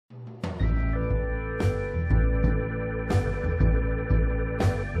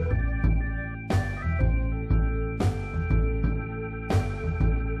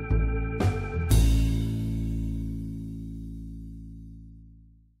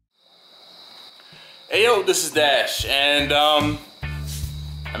Hey yo, this is Dash, and I'm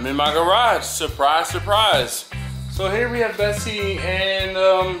in my garage. Surprise, surprise. So here we have Bessie, and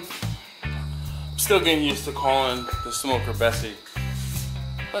I'm still getting used to calling the smoker Bessie.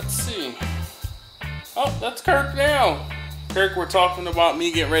 Let's see. Oh, that's Kirk now. Kirk, we're talking about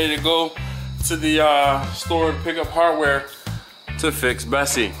me getting ready to go to the store to pick up hardware to fix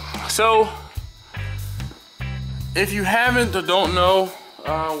Bessie. So, if you haven't or don't know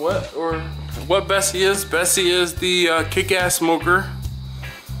what Bessie is the kick-ass smoker,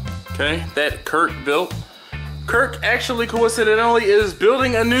 okay, that Kirk built. Kirk actually coincidentally is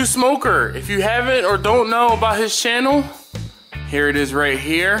building a new smoker. If you haven't or don't know about his channel, here it is right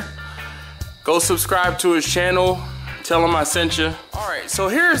here. Go subscribe to his channel, tell him I sent you. All right, so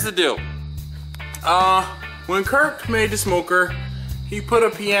here's the deal. When Kirk made the smoker, he put a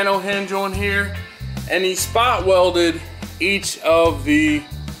piano hinge on here and he spot welded each of the,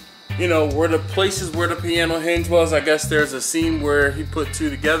 you know, where the places where the piano hinge was. I guess there's a seam where he put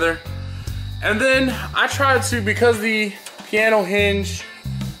two together. And then I tried to, because the piano hinge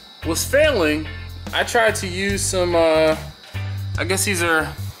was failing, I tried to use some, I guess these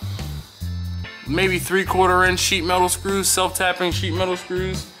are maybe 3/4 inch sheet metal screws, self-tapping sheet metal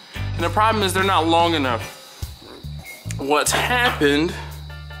screws. And the problem is they're not long enough. What's happened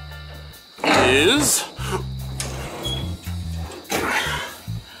is,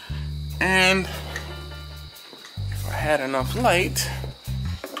 and if I had enough light,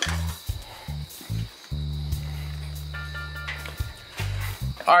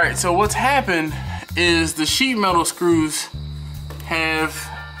 all right, so what's happened is the sheet metal screws have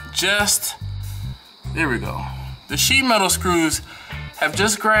just, there we go. The sheet metal screws have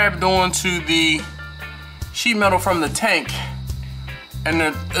just grabbed onto the sheet metal from the tank, and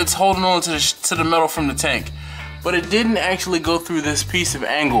it's holding on to the metal from the tank. But it didn't actually go through this piece of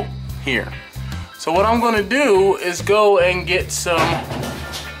angle here. So what I'm gonna do is go and get some,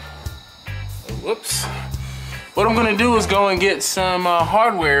 whoops. What I'm gonna do is go and get some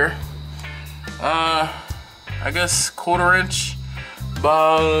hardware, I guess 1/4 inch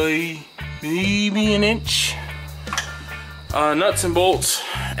by maybe an inch, nuts and bolts,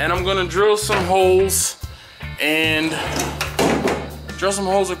 and I'm gonna drill some holes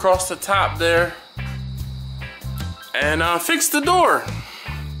across the top there and fix the door.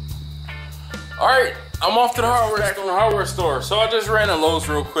 All right, I'm off to the hardware store. So I just ran a Lowe's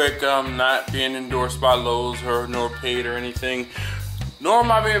real quick. I'm not being endorsed by Lowe's nor paid or anything, nor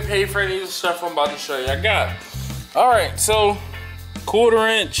am I being paid for any of the stuff I'm about to show you I got. All right, so 1/4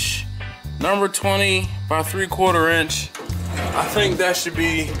 inch, number 20 by 3/4 inch. I think that should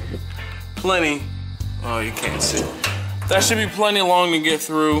be plenty. Oh, you can't see. That should be plenty long to get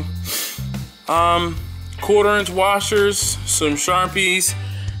through. 1/4 inch washers, some Sharpies,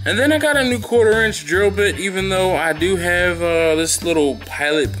 and then I got a new 1/4 inch drill bit, even though I do have this little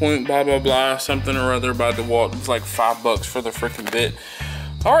Pilot Point blah blah blah something or other by DeWalt. It's like $5 for the freaking bit.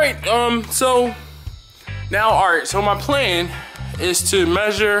 All right, so my plan is to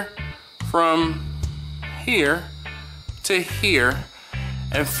measure from here to here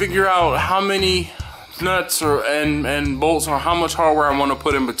and figure out how many nuts and bolts or how much hardware I want to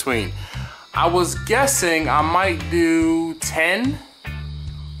put in between. I was guessing I might do 10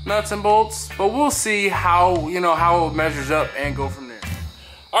 nuts and bolts, but we'll see how, you know, how it measures up and go from there.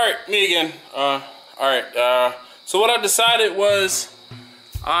 All right, me again. So what I decided was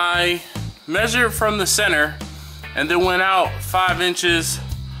I measured from the center and then went out 5 inches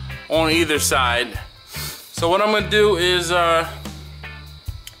on either side. So what I'm gonna do is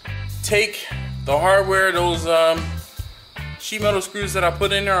take the hardware, those sheet metal screws that I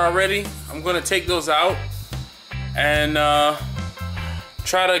put in there already, I'm gonna take those out and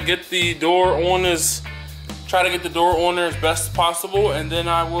try to get the door on there as best as possible, and then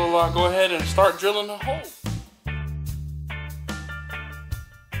I will go ahead and start drilling the hole.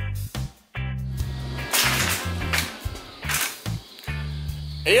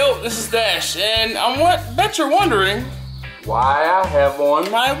 Hey yo, this is Dash, and bet you're wondering why I have on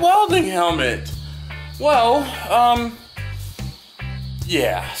my welding helmet. Well,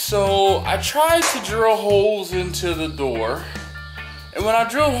 yeah, so I tried to drill holes into the door, and when I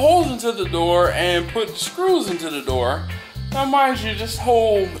drilled holes into the door and put screws into the door, now mind you, this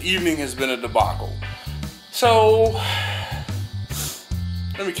whole evening has been a debacle. So,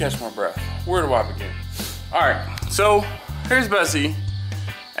 let me catch my breath. Where do I begin? All right, so here's Bessie.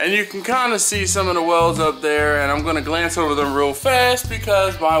 And you can kind of see some of the welds up there, and I'm gonna glance over them real fast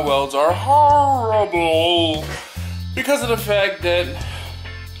because my welds are horrible because of the fact that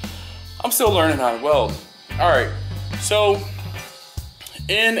I'm still learning how to weld. All right, so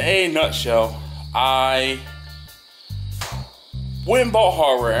in a nutshell, I went and bought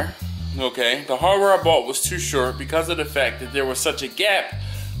hardware. Okay, the hardware I bought was too short because of the fact that there was such a gap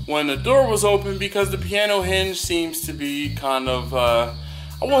when the door was open, because the piano hinge seems to be kind of, I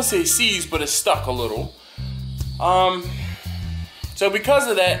won't say seized, but it's stuck a little. So because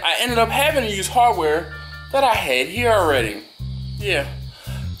of that, I ended up having to use hardware that I had here already. Yeah.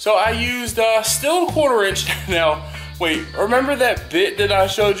 So I used still a 1/4 inch. Now, wait, remember that bit that I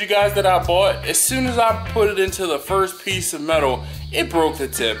showed you guys that I bought? As soon as I put it into the first piece of metal, it broke the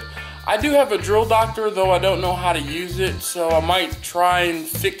tip. I do have a drill doctor, though I don't know how to use it, so I might try and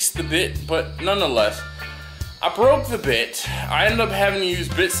fix the bit, but nonetheless, I broke the bit. I ended up having to use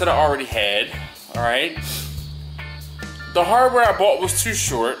bits that I already had, alright? The hardware I bought was too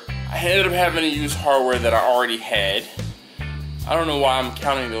short. I ended up having to use hardware that I already had. I don't know why I'm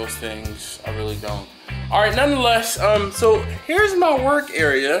counting those things. I really don't. Alright, nonetheless, so here's my work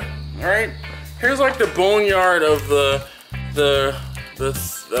area, alright? Here's like the boneyard of the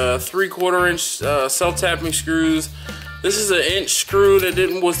 3/4 inch self-tapping screws. This is an inch screw that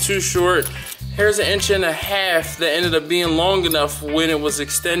was too short. Here's an 1.5 inches that ended up being long enough when it was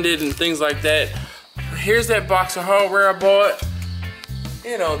extended and things like that. Here's that box of hardware I bought.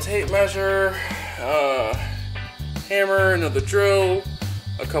 You know, tape measure, hammer, another drill,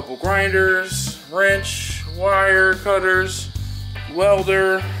 a couple grinders, wrench, wire cutters,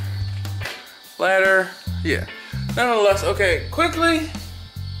 welder, ladder, yeah. Nonetheless, okay, quickly.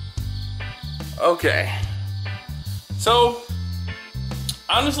 Okay. So,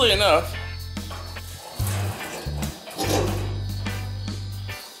 honestly enough,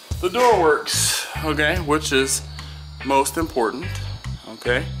 the door works, okay, which is most important,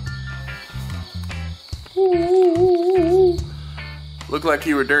 okay. Ooh, looked like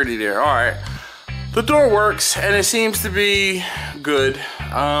you were dirty there, all right. The door works, and it seems to be good.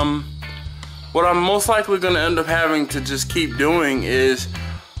 What I'm most likely going to end up having to just keep doing is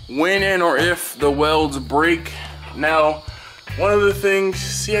when and or if the welds break. Now, one of the things,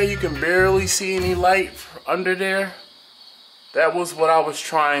 see how you can barely see any light under there? That was what I was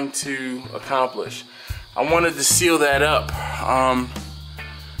trying to accomplish. I wanted to seal that up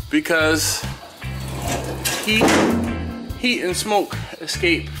because heat and smoke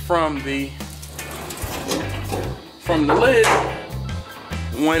escape from the lid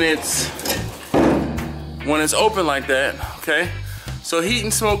when it's open like that, okay? So heat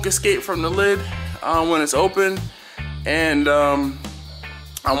and smoke escape from the lid when it's open, and I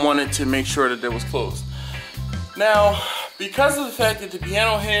wanted to make sure that it was closed. Now, because of the fact that the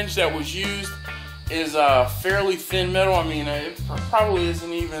piano hinge that was used is fairly thin metal, I mean, it probably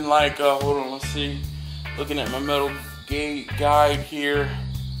isn't even like, hold on, let's see, looking at my metal guide here,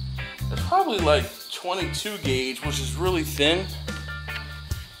 it's probably like 22 gauge, which is really thin.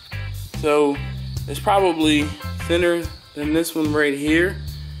 So it's probably thinner than this one right here.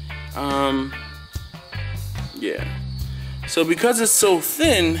 Yeah. So because it's so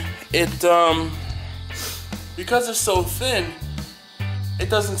thin, it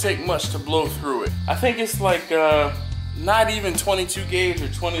doesn't take much to blow through it. I think it's like not even 22 gauge or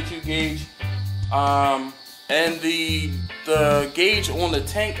 22 gauge. And the gauge on the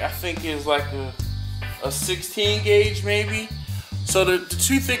tank, I think, is like a 16 gauge maybe. So the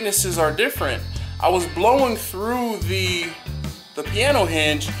two thicknesses are different. I was blowing through the piano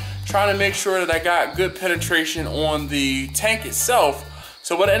hinge, trying to make sure that I got good penetration on the tank itself.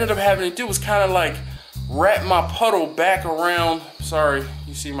 So what I ended up having to do was kind of like wrap my puddle back around. Sorry,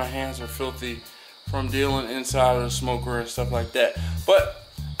 you see my hands are filthy from dealing inside of the smoker and stuff like that. But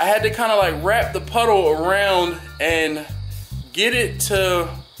I had to kind of like wrap the puddle around and get it to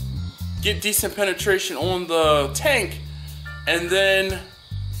get decent penetration on the tank, and then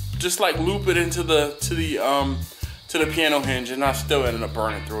just like loop it into the piano hinge, and I still ended up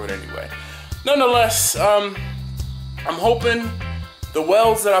burning through it anyway. Nonetheless, I'm hoping the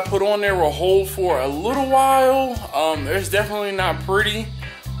welds that I put on there will hold for a little while. It's definitely not pretty,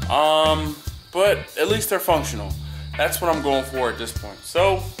 but at least they're functional. That's what I'm going for at this point.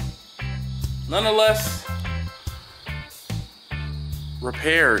 So, nonetheless,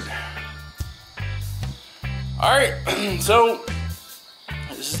 repaired. Alright, so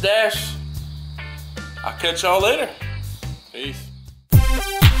this is Dash. I'll catch y'all later. Peace.